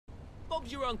Bob's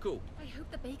your uncle. I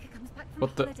hope the baker comes back from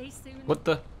What the? holiday soon.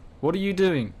 What are you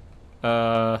doing?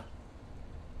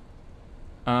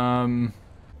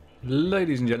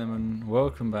 Ladies and gentlemen,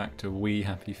 welcome back to We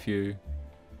Happy Few.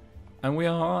 And we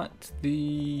are at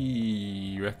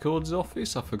the records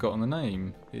office. I've forgotten the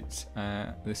name. It's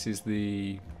this is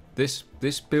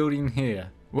this building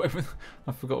here. Whatever,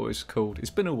 I forgot what it's called. It's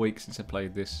been a week since I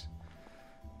played this.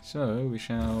 So we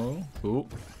shall. Oh,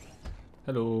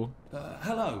 hello.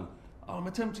 Hello. I'm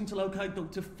attempting to locate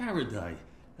Dr. Faraday.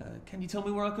 Can you tell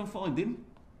me where I can find him?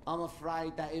 I'm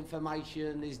afraid that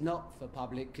information is not for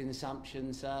public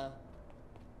consumption, sir.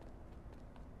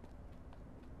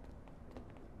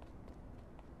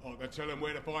 I can tell him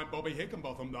where to find Bobby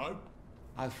Hickenbotham, though.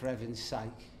 Oh, for heaven's sake.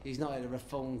 He's not at a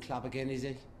reform club again, is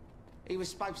he? He was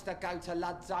supposed to go to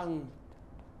Lud's Own.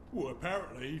 Well,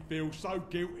 apparently he feels so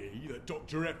guilty that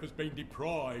Dr. F has been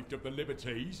deprived of the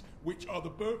liberties which are the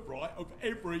birthright of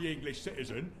every English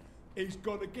citizen. He's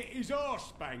gonna get his arse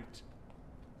spanked.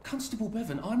 Constable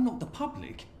Bevan, I'm not the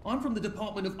public. I'm from the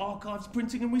Department of Archives,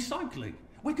 Printing and Recycling.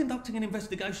 We're conducting an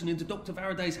investigation into Dr.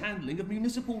 Faraday's handling of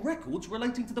municipal records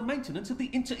relating to the maintenance of the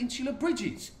inter-insular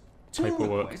bridges. Two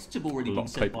Paperwork. requests have already been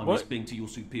sent by Miss Bing to your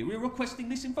superior requesting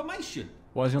this information.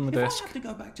 Why is he on the desk? If I have to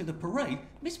go back to the parade,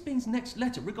 Miss Bing's next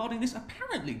letter regarding this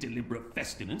apparently deliberate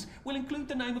festinance will include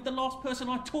the name of the last person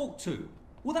I talked to.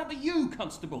 Will that be you,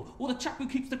 Constable, or the chap who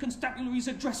keeps the constabulary's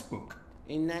address book?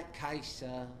 In that case,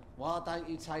 sir, why don't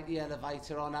you take the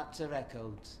elevator on up to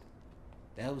records?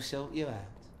 They'll sort you out.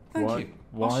 Thank Why- you.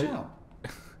 why- I shall.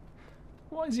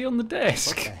 Why is he on the What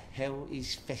desk? the hell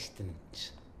is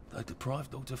festinance? They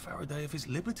deprived Dr. Faraday of his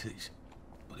liberties,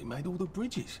 but he made all the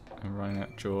bridges. I'm running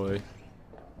out of joy.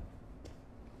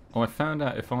 Oh, I found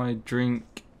out if I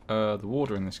drink the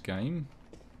water in this game,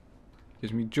 it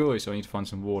gives me joy, so I need to find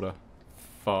some water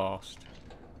fast.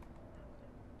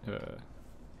 I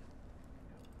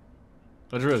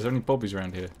just realised, are there any bobbies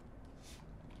around here?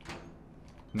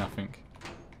 Nothing.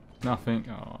 Nothing.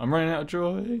 Oh, I'm running out of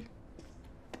joy.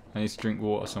 I need to drink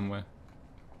water somewhere.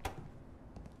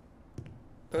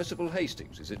 Percival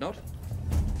Hastings, is it not?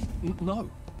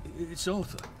 No, it's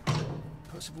Arthur.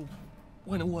 Percival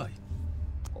went away.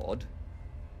 Odd.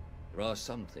 There are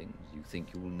some things you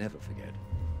think you will never forget.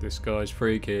 This guy's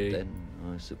freaky. Then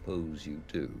I suppose you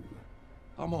do.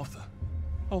 I'm Arthur.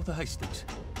 Arthur Hastings.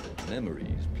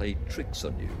 Memories play tricks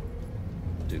on you,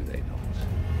 do they not?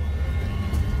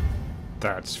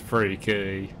 That's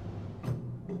freaky.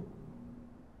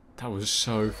 That was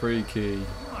so freaky. You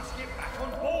must get back on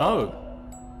board. Oh.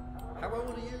 How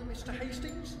old are you, Mr.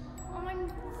 Hastings? I'm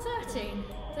 13.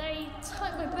 They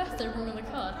typed my birthday wrong on the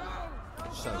card.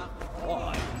 So,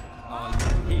 why are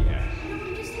you here? No,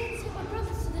 I'm just here to take my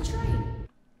brothers to the train.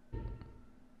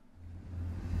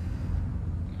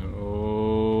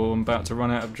 Oh, I'm about to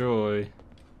run out of joy.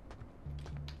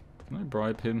 Can I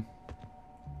bribe him?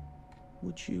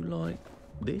 Would you like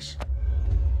this?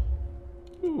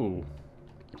 Ooh.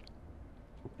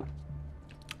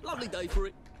 Lovely day for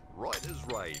it. Right as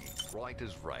rain, right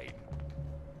as rain.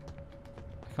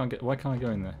 I can't get. Why can't I go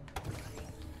in there?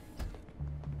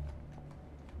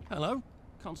 Hello?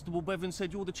 Constable Bevan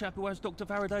said you're the chap who has Dr.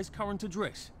 Faraday's current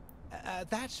address.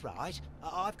 That's right.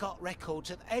 I've got records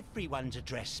of everyone's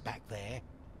address back there.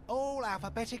 All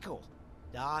alphabetical.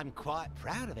 I'm quite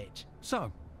proud of it.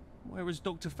 So, where is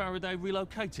Dr. Faraday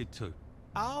relocated to?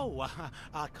 Oh,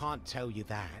 I can't tell you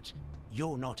that.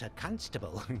 You're not a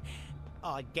constable.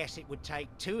 I guess it would take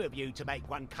two of you to make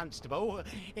one constable,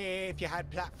 if you had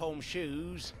platform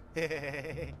shoes.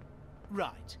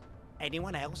 Right.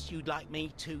 Anyone else you'd like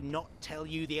me to not tell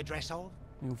you the address of?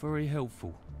 You're very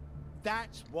helpful.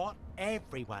 That's what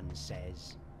everyone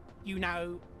says. You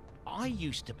know, I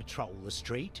used to patrol the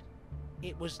street.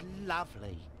 It was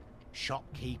lovely.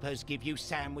 Shopkeepers give you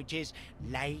sandwiches,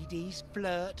 ladies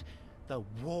flirt, the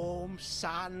warm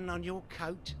sun on your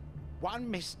coat.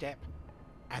 One misstep,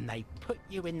 and they put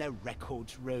you in the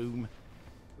records room.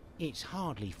 It's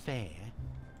hardly fair.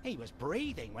 He was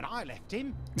breathing when I left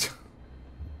him.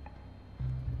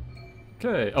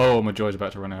 Okay. Oh, my joy's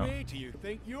about to run out. Where do you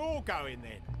think you're going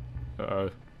then?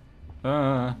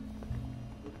 Uh-oh.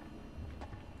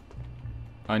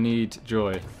 I need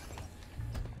joy.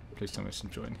 Please tell me there's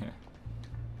some joy in here.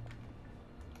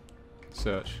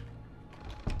 Search.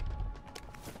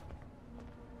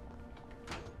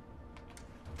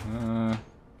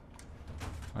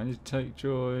 I need to take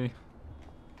joy.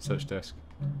 Search desk.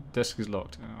 Desk is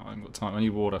locked. Oh, I haven't got time. I need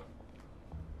water.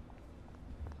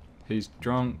 He's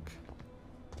drunk.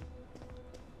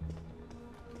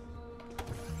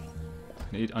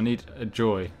 I need a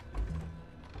joy.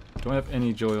 Do I have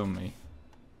any joy on me?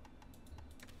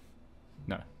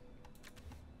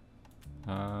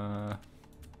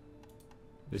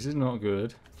 This is not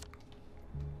good.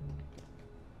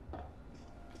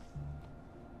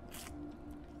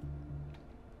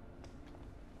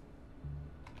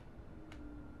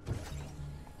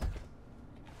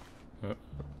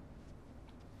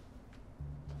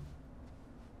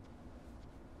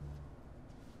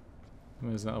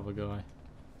 Where's that other guy?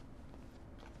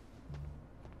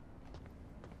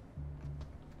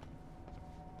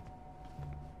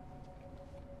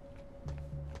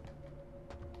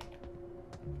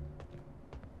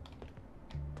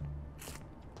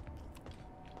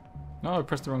 No, I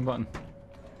pressed the wrong button.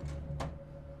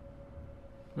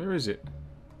 Where is it?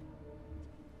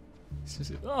 This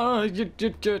is it. Oh,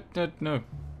 no.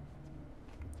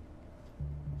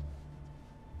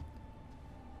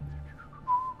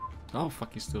 Oh,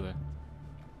 fuck, he's still there.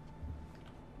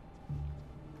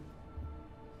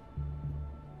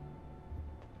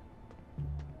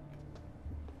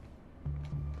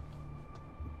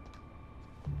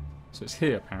 So it's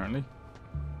here, apparently.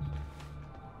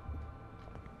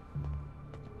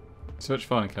 Search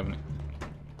filing cabinet.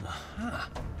 Aha!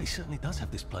 He certainly does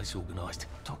have this place organised.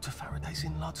 Dr. Faraday's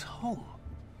in Ludd's home.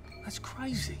 That's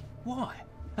crazy. Why?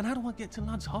 And how do I get to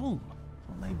Ludd's home?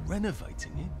 Aren't they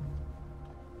renovating it?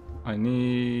 I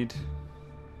need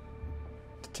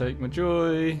to take my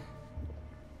joy.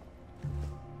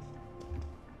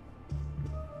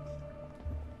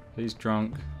 He's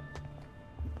drunk.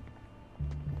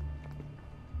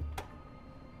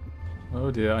 Oh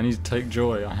dear, I need to take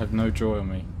joy. I have no joy on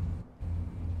me.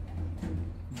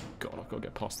 God, I've got to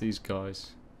get past these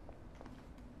guys.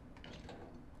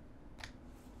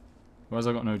 Whereas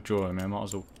I got no joy on me, I might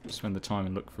as well spend the time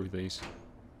and look through these.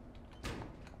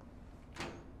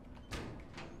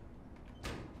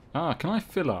 Ah, can I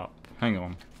fill up? Hang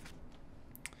on.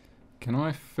 Can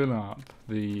I fill up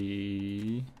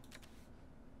the...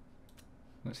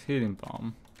 That's healing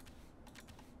balm.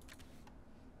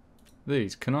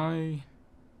 These, can I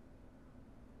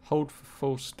hold for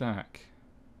full stack?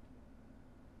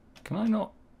 Can I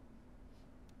not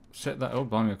set that? Oh,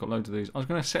 blimey, I've got loads of these. I was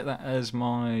going to set that as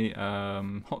my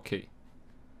hotkey.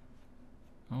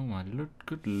 Oh my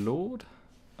good lord.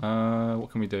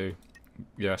 What can we do?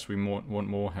 Yes, we want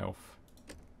more health.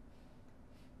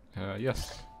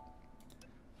 Yes.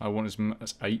 I want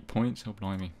as 8 points. Oh,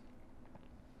 blimey.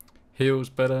 Heals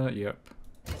better? Yep.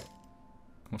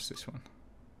 What's this one?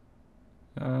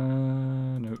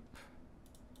 Nope.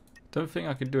 Don't think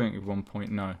I could do it with 1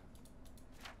 point, no.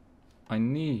 I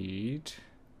need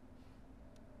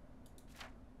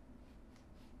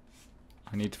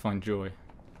to find joy.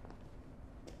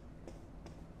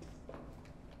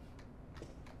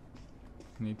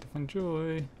 I need to find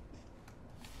joy.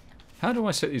 How do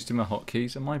I set these to my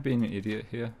hotkeys? Am I being an idiot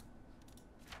here?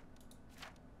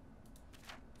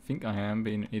 I think I am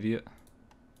being an idiot.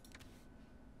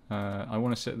 I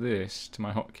want to set this to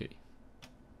my hotkey.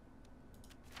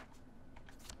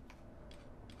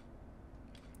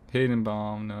 Healing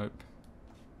balm, nope.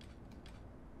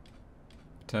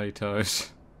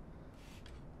 Potatoes.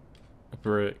 A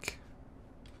brick.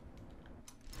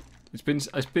 It's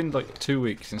been like 2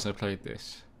 weeks since I played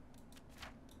this.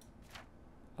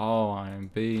 Oh, I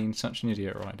am being such an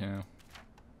idiot right now.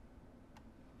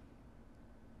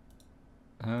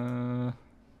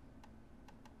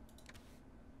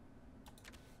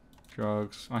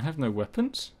 Drugs. I have no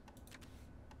weapons.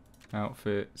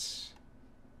 Outfits.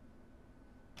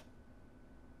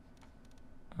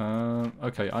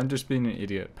 Okay, I'm just being an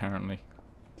idiot, apparently.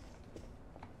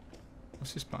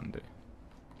 What's this button do?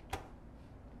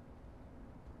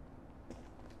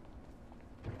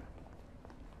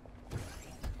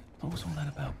 What was all that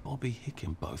about Bobby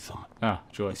Hickenbotham? Ah,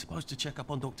 joy. He's supposed to check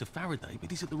up on Dr. Faraday, but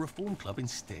he's at the Reform Club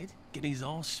instead, getting his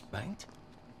arse spanked.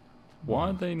 Why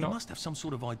are they He not? must have some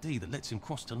sort of ID that lets him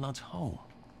cross to Ludd's home.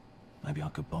 Maybe I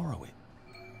could borrow it.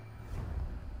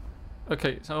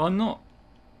 Okay, so I'm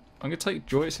gonna take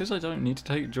joy. It says I don't need to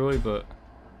take joy, but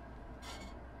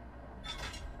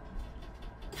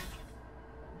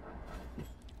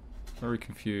very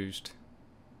confused.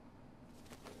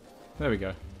 There we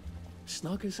go.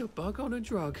 Snug as a bug on a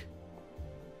drug.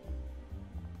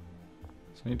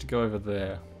 So I need to go over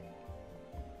there.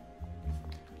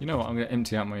 You know what? I'm gonna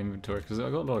empty out my inventory because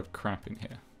I've got a lot of crap in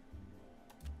here.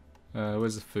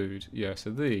 Where's the food? Yeah, so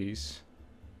these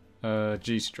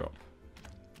G-strop.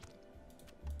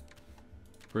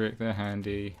 Brick, they're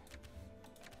handy.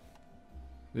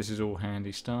 This is all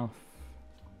handy stuff.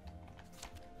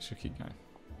 Should keep going.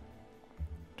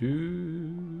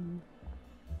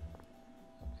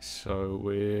 So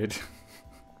weird.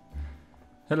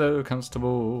 Hello,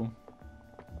 constable.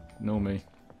 Ignore me.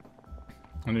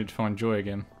 I need to find Joy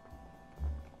again.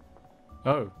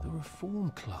 Oh. The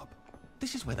Reform Club.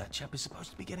 This is where that chap is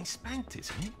supposed to be getting spanked,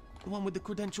 isn't it? The one with the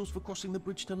credentials for crossing the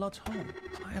bridge to Lud's Hole.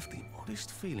 I have the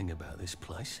oddest feeling about this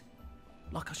place.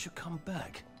 Like I should come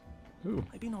back. Ooh.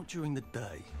 Maybe not during the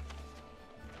day.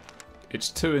 It's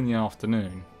 2 in the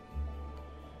afternoon.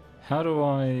 How do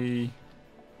I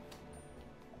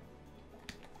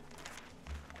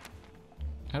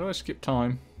skip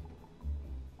time?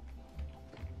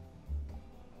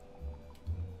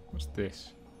 What's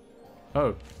this?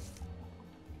 Oh.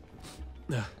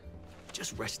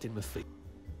 Just resting my feet.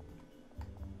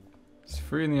 It's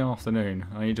 3 in the afternoon.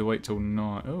 I need to wait till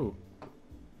 9. Oh.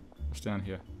 What's down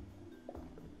here?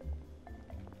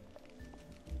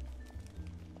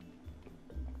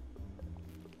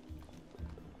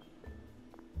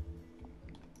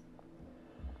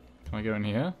 Can I go in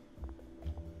here?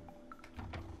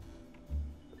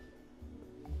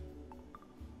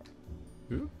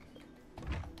 Ooh.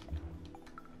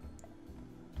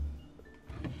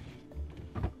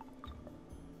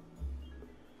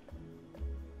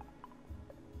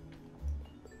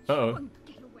 Uh-oh.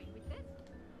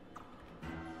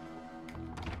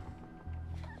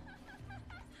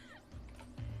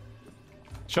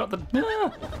 Shut the...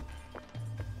 No!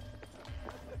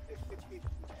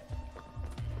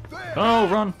 Oh,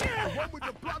 run!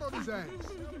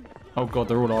 Oh god,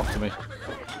 they're all after me.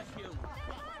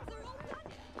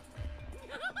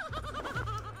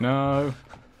 No.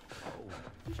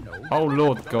 Oh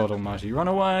Lord God Almighty, run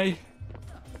away!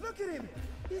 Look at him!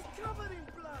 He's covered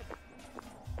in blood!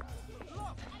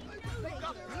 Look! They've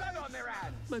got blood on their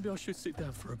hands! Maybe I should sit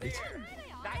down for a bit.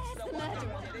 That's the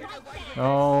murderer!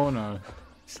 Oh no.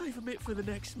 Save a bit for the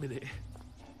next minute.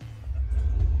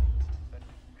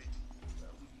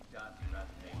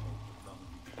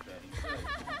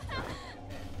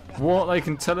 What? They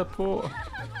can teleport?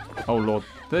 Oh Lord,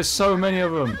 there's so many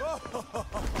of them!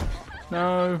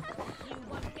 No.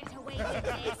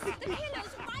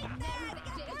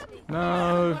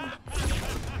 No.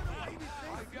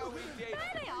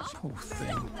 Poor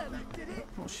thing.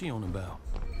 What's she on about?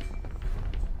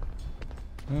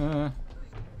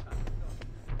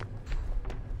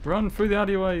 Run through the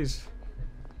alleyways.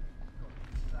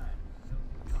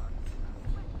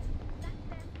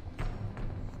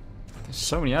 There's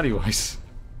so many alleyways.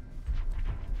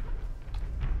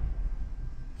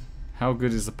 How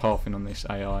good is the pathing on this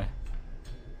AI?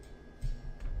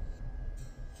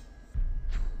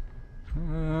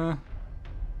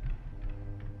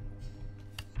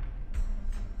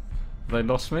 They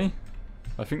lost me?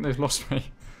 I think they've lost me.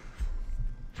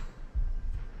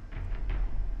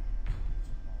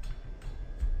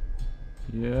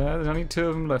 Yeah, there's only 2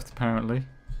 of them left apparently.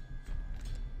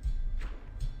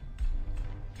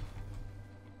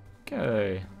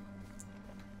 Okay.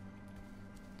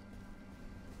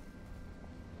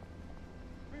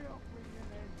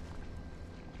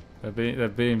 They're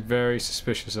being very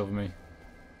suspicious of me.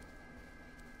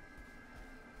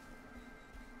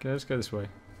 Okay, let's go this way.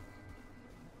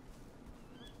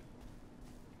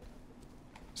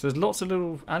 So there's lots of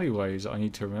little alleyways that I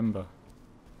need to remember.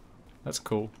 That's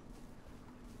cool.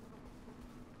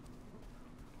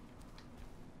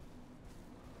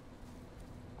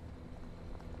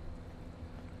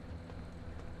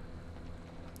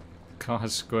 Car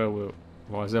has square wheel.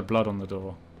 Why is there blood on the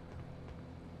door?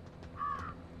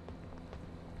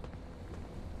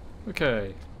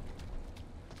 Okay.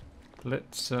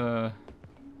 Let's don't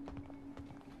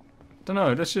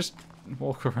know, let's just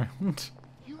walk around.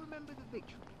 You remember the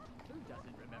victory? Who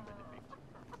doesn't remember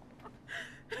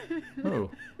the victory? Oh.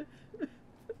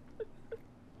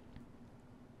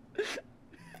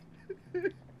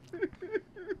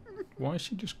 Why is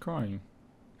she just crying?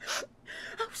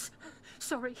 Oh,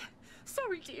 sorry.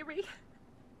 Sorry, dearie.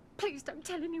 Please don't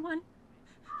tell anyone.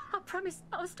 I promise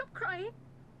I'll stop crying.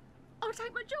 I'll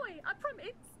take my joy, I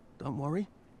promise. Don't worry,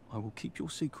 I will keep your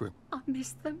secret. I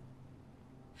miss them.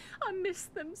 I miss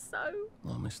them so.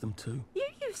 I miss them too. You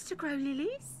used to grow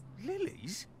lilies.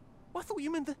 Lilies? I thought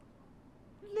you meant the...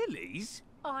 lilies?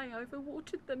 I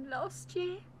overwatered them last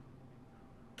year.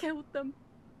 Killed them.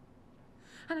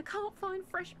 And I can't find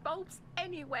fresh bulbs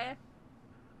anywhere.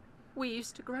 We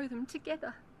used to grow them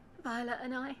together, Violet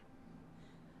and I,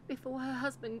 before her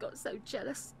husband got so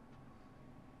jealous.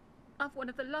 I've one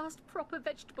of the last proper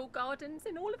vegetable gardens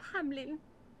in all of Hamlin,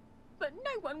 but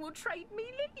no one will trade me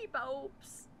lily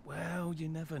bulbs. Well, you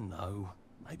never know.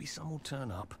 Maybe some will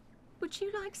turn up. Would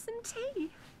you like some tea?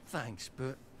 Thanks,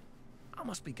 but I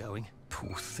must be going.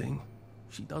 Poor thing.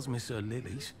 She does miss her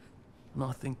lilies. And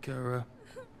I think her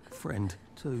friend,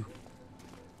 too.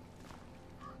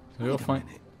 So you'll find...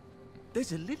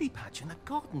 There's a lily patch in that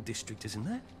garden district, isn't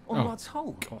there? On Oh, Rudd's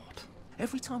Hole. God.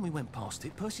 Every time we went past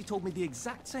it, Percy told me the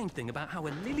exact same thing about how a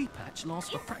lily patch lasts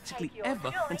for practically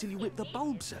ever until you whip the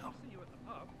bulbs out.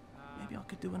 Maybe I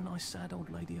could do a nice sad old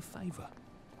lady a favour.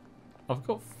 I've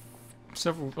got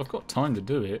several. I've got time to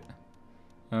do it.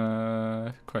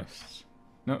 Quests.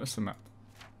 No, that's the map.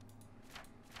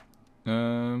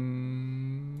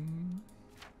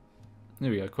 There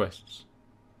we go. Quests.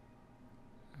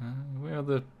 Where are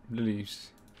the lilies?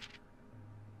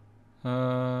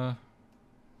 How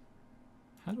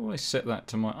do I set that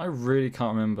to my... I really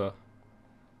can't remember.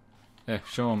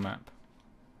 Show on map.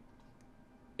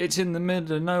 It's in the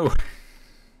middle of nowhere.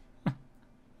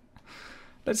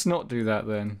 Let's not do that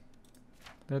then.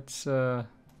 Let's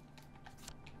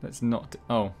not...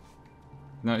 Oh.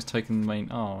 Now it's taken the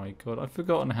main... Oh my god, I've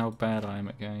forgotten how bad I am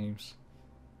at games.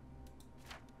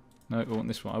 No, I want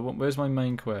this one. Where's my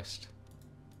main quest?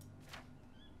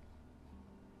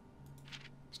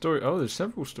 Story... Oh, there's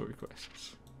several story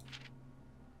quests.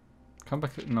 Come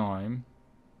back at 9.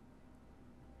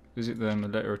 Visit them, a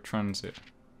letter of transit.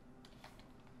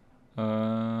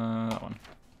 That one.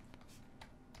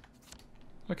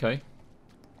 Okay.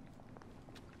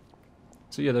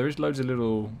 So yeah, there is loads of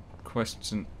little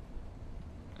quests and...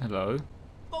 Hello?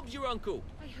 Bob's your uncle.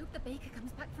 I hope the baker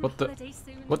comes back from What the... holiday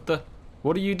soon. What the...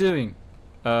 What are you doing?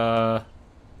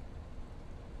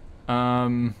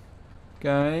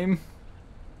 Game?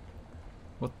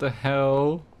 What the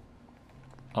hell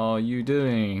are you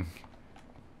doing?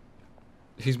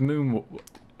 His moon...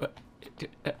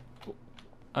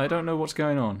 I don't know what's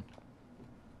going on.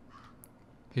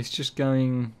 He's just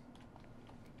going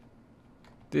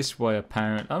this way,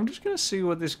 apparently. I'm just going to see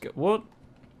what this... What?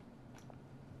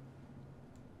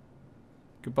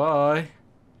 Goodbye.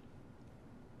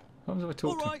 How do I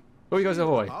talk to him? Oh, he goes that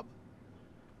way. If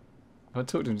I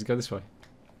talk to him to go this way.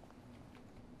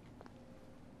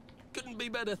 Couldn't be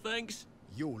better, thanks.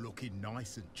 You're looking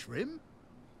nice and trim.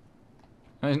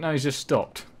 And now he's just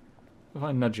stopped. If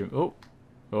I nudge him... Oh.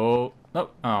 Oh. No.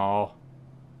 Oh.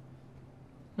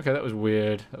 Okay, that was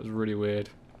weird. That was really weird.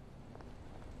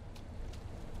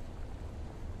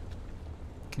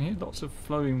 I can hear lots of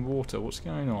flowing water. What's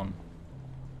going on?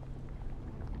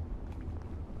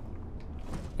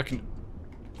 I can...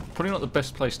 Probably not the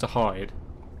best place to hide.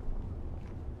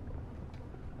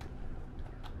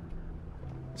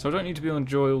 So I don't need to be on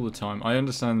joy all the time. I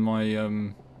understand my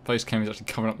face cam is actually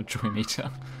covering up the joy meter.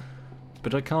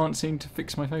 But I can't seem to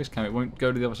fix my face cam. It won't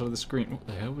go to the other side of the screen. What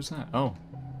the hell was that? Oh.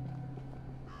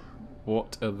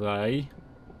 What are they?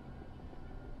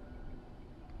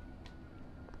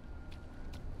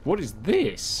 What is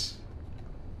this?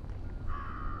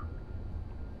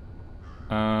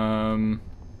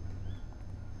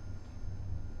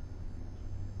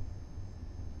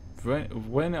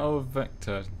 When our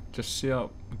vector, just see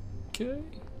up. Okay.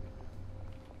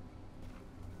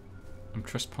 I'm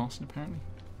trespassing apparently.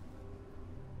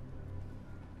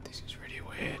 This is really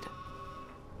weird.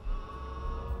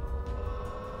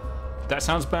 That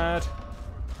sounds bad.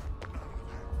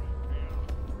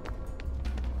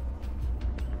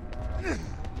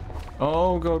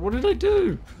 Oh god, what did I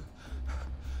do?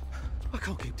 I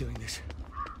can't keep doing this.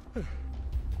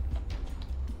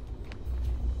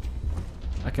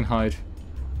 I can hide.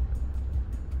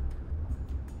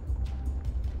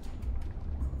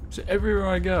 So everywhere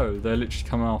I go, they literally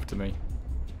come after me.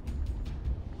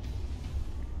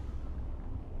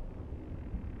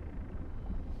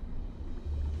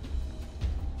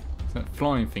 Is that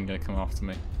flying thing gonna come after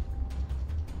me?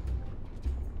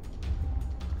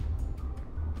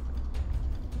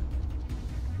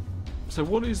 So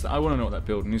what is that? I want to know what that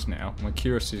building is now. My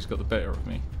curiosity's got the better of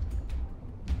me.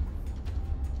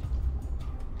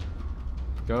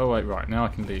 Go away. Right, now I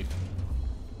can leave.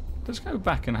 Let's go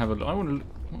back and have a look. I want to look.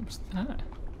 What was that?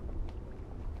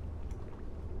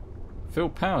 Fill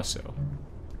power cell.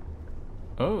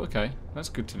 Oh, okay. That's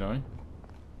good to know.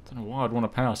 Don't know why I'd want a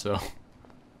power cell.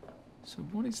 So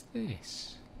what is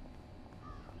this?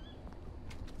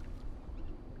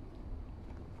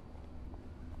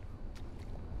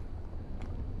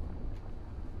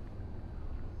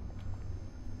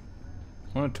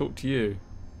 I want to talk to you.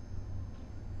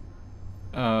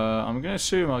 I'm going to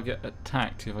assume I'll get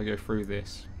attacked if I go through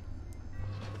this.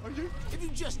 If you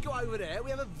just go over there, we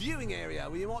have a viewing area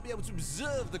where you might be able to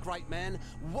observe the great man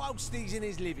whilst he's in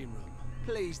his living room.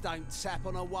 Please don't tap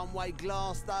on a one-way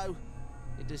glass, though.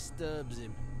 It disturbs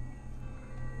him.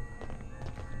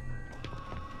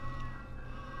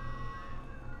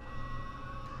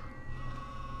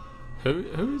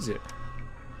 Who is it?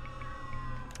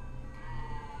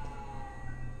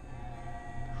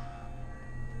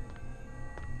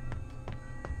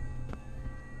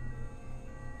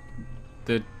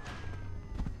 the...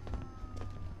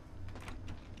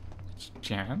 It's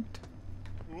jammed.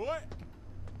 What?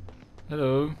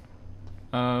 Hello.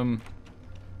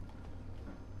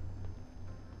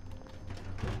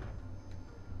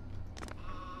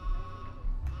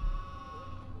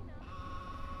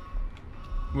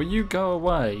 Will you go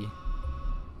away?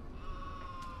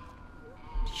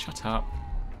 Shut up.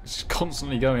 It's just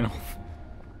constantly going off.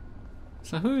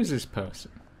 So who is this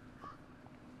person?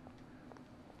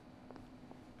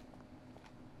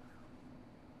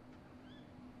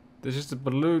 There's just a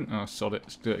balloon. Oh, sod it.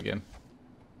 Let's do it again.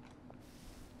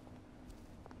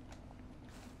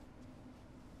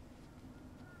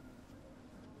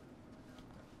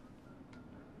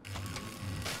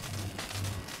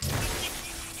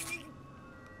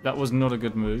 That was not a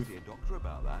good move. See a doctor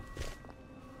about that.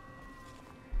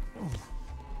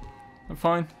 I'm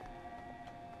fine.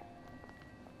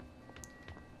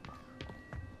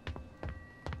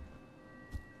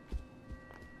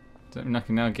 Don't mean I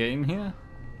can now get in here?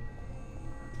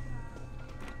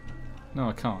 No,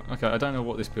 I can't. Okay, I don't know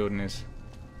what this building is.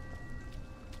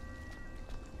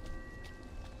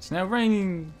 It's now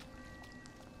raining.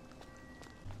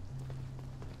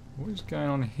 What is going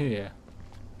on here?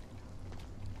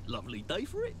 Lovely day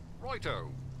for it.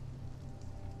 Righto.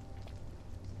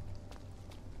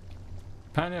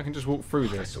 Apparently I can just walk through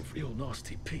That's this. a real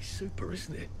nasty piece super,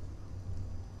 isn't it?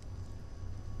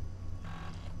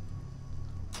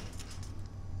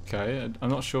 Okay, I'm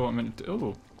not sure what I'm meant to do.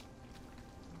 Oh.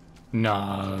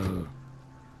 No.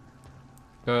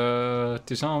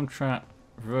 Disarm trap,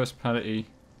 reverse palette.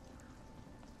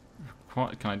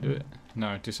 Can I do it?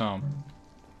 No, disarm.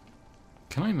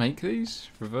 Can I make these?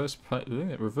 Reverse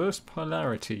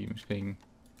polarity thing.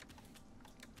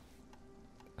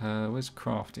 Where's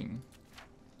crafting?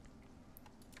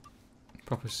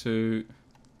 Proper suit.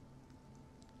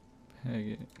 Peg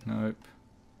it. Nope.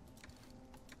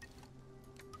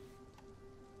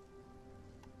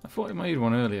 I thought I made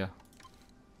one earlier.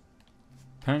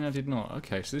 Apparently I did not.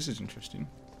 Okay, so this is interesting.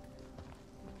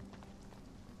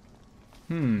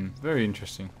 Very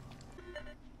interesting.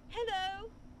 Hello.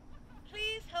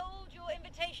 Please hold your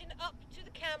invitation up to the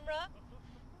camera.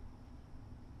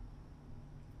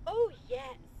 Oh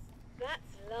yes,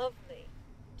 that's lovely.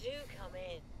 Do come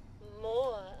in.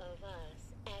 More of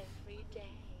us every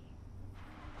day.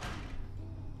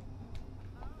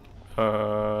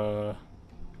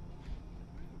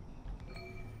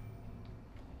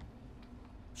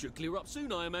 Should clear up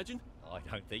soon, I imagine. I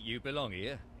don't think you belong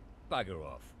here. Bugger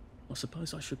off. I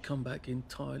suppose I should come back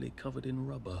entirely covered in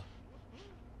rubber.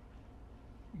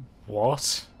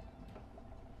 What?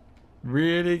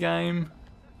 Really, game?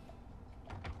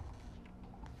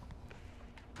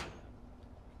 I'm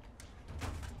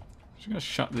just gonna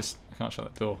shut this. I can't shut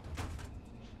that door.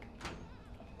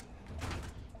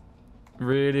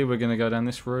 Really? We're gonna go down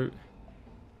this route?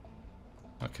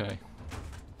 Okay.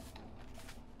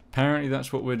 Apparently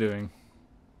that's what we're doing.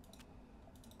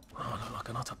 Oh, I look like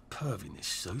an utter perv in this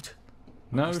suit.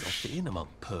 No. I fit in among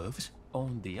pervs.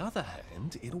 On the other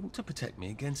hand, it ought to protect me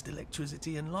against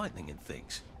electricity and lightning and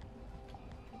things.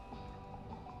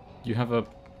 You have a...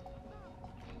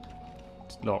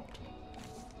 It's locked.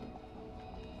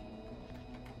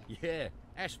 Yeah,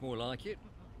 that's more like it.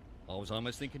 I was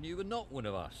almost thinking you were not one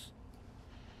of us.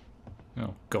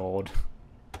 Oh, God.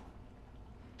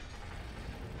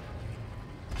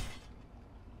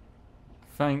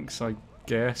 Thanks, I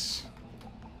guess.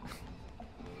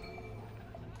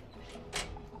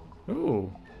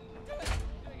 Ooh.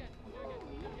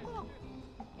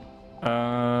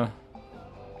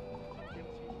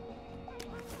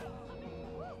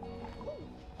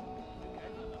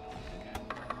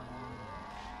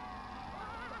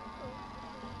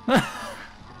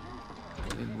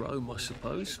 In Rome, I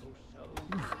suppose.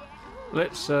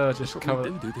 Let's just cover.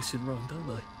 They do this in Rome, don't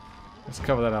they? Let's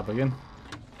cover that up again.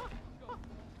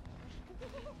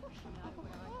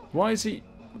 Why is he?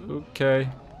 Okay.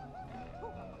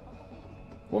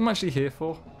 What am I actually here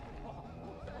for?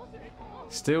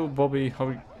 Still Bobby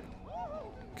Hobby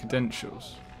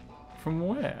credentials. From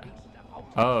where?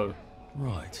 Oh.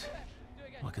 Right.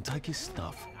 I can take his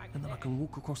stuff, and then I can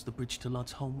walk across the bridge to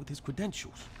Lud's home with his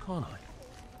credentials, can't I?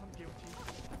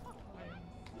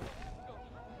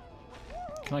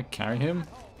 Can I carry him?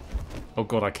 Oh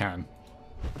God, I can.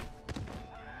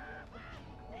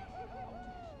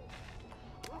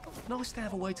 Nice to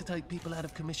have a way to take people out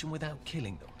of commission without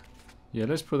killing them. Yeah,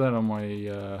 let's put that on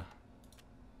my...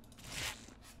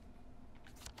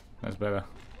 That's better.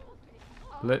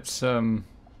 Let's,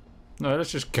 No,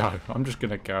 let's just go. I'm just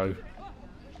gonna go.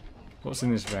 What's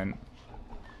in this vent?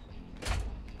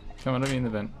 Come on, let me in the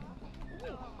vent.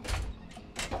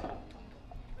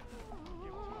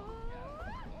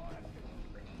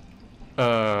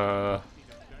 Ah,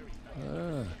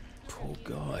 poor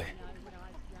guy.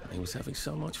 He was having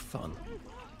so much fun.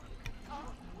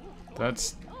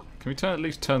 That's... Can we at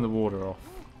least turn the water off?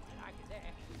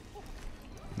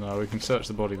 No, we can search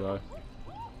the body though.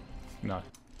 No.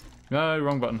 No,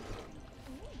 wrong button.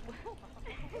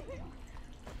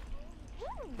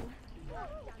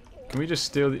 Can we just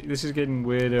steal... This is getting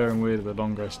weirder and weirder the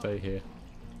longer I stay here.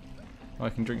 I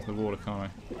can drink the water, can't I?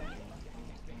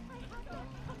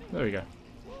 There we go.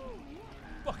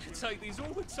 I could take these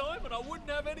all the time and I wouldn't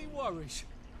have any worries.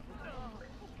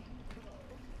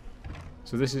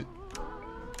 So this is...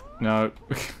 No.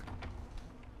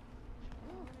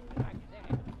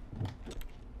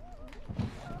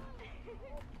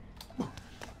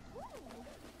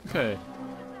 Okay.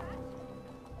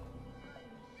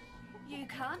 You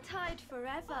can't hide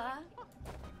forever.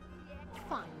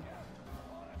 Fine.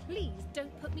 Please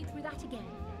don't put me through that again.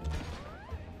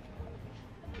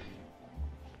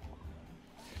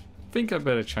 Think I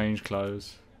better change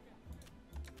clothes.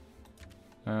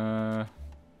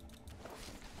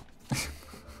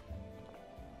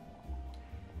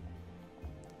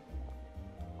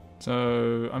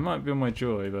 So I might be on my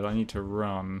joy, but I need to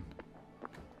run.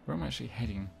 Where am I actually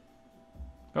heading?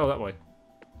 Oh, that way.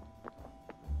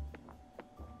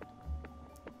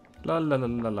 La la la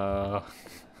la la.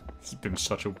 This has been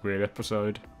such a weird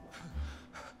episode.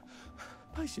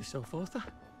 Pace yourself, Arthur.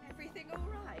 Everything all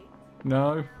right?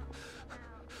 No.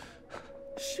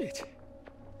 Shit.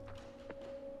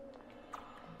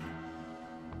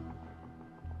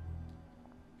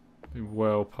 Be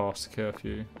well past the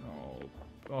curfew. Oh,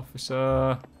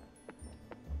 officer.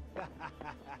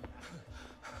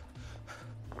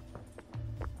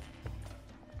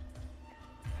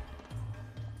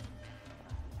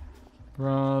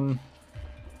 Run.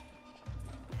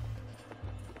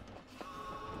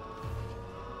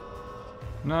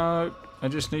 No, I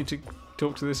just need to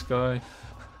talk to this guy.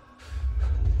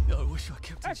 I wish I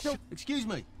kept it. Excuse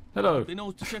me. Hello. Been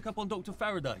asked to check up on Dr.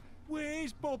 Faraday.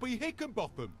 Where's Bobby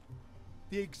Hickenbotham?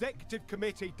 The executive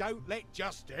committee don't let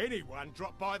just anyone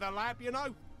drop by the lab, you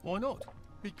know. Why not?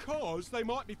 Because they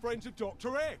might be friends of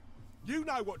Dr. F. You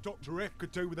know what Dr. F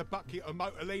could do with a bucket of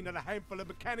motorline and a handful of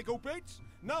mechanical bits?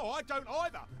 No, I don't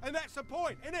either. And that's the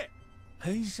point, innit?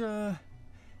 He's, at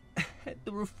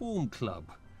the Reform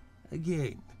Club.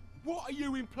 Again. What are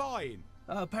you implying?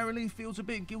 Apparently he feels a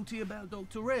bit guilty about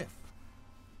Dr. F.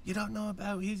 You don't know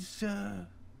about his,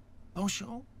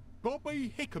 penchant?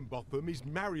 Bobby Hickenbotham is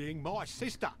marrying my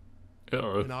sister.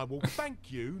 Uh-oh. And I will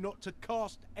thank you not to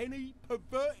cast any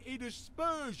perverted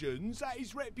aspersions at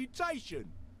his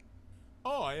reputation.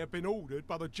 I have been ordered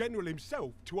by the General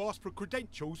himself to ask for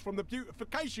credentials from the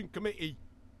Beautification Committee.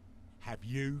 Have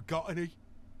you got any?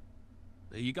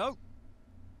 There you go.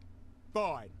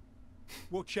 Fine.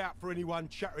 Watch out for anyone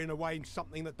chattering away in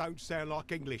something that don't sound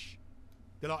like English.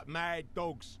 They're like mad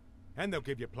dogs, and they'll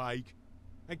give you plague.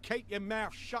 And keep your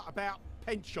mouth shut about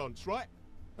pensions, right?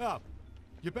 Oh,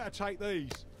 you better take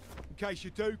these, in case you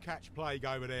do catch plague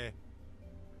over there.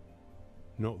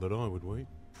 Not that I would wait.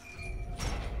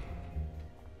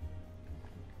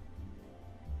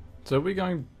 So are we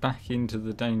going back into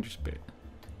the dangerous bit?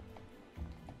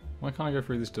 Why can't I go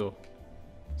through this door?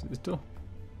 Is it this door?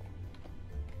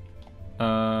 Do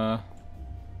I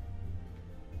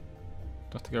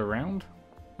have to go around?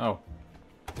 Oh.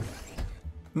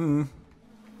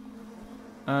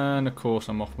 And of course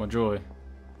I'm off my joy.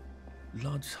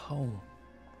 Lud's Hole.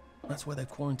 That's where they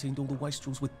quarantined all the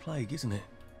wastrels with plague, isn't it?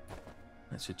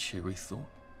 That's a cheery thought.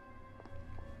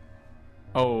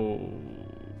 Oh.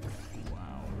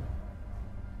 Wow.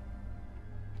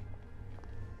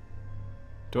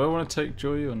 Do I want to take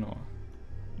Joy or not?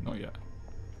 Not yet.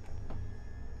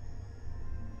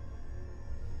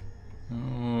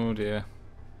 Oh dear.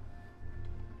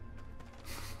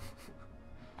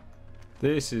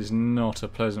 This is not a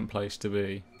pleasant place to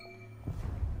be.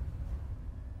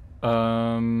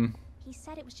 He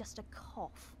said it was just a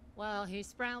cough. Well, he's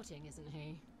sprouting, isn't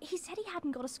he? He said he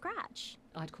hadn't got a scratch.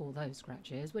 I'd call those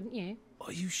scratches, wouldn't you?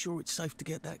 Are you sure it's safe to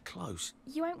get that close?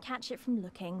 You won't catch it from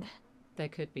looking. There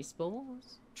could be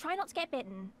spores. Try not to get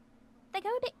bitten. They go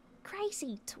a bit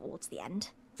crazy towards the end.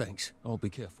 Thanks. I'll be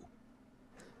careful.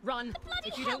 Run,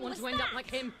 if you don't want to end up like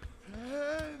him.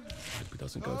 Hope he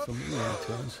doesn't go for me when he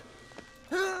turns.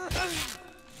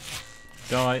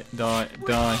 Die, die,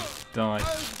 die, die,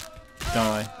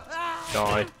 die,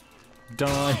 die,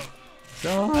 die,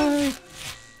 die.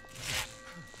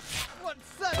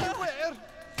 What's everywhere?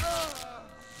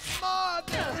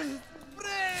 Mud!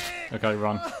 Okay,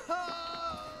 run.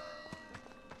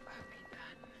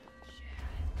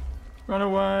 Run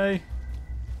away.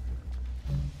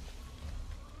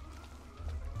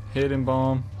 Healing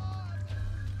balm.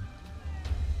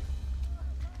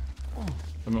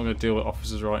 I'm not going to deal with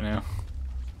officers right now.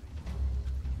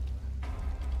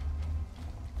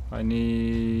 I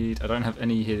don't have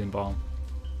any healing balm.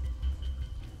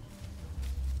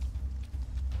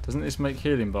 Doesn't this make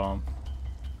healing balm?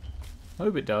 I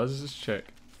hope it does. Let's check.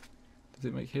 Does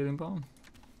it make healing balm?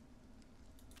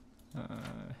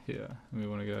 Here. We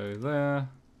want to go there.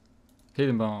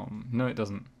 Healing balm. No, it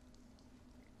doesn't.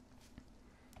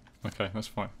 Okay, that's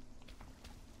fine.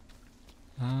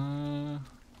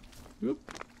 Whoop.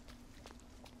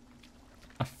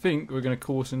 I think we're going to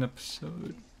call this an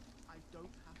episode.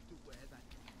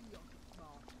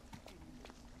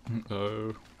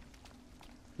 Uh-oh.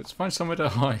 Let's find somewhere to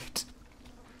hide.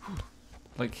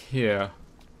 Like here.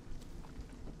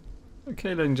 Okay,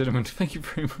 ladies and gentlemen, thank you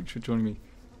very much for joining me.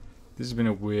 This has been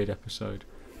a weird episode,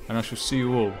 and I shall see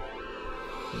you all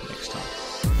next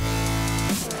time.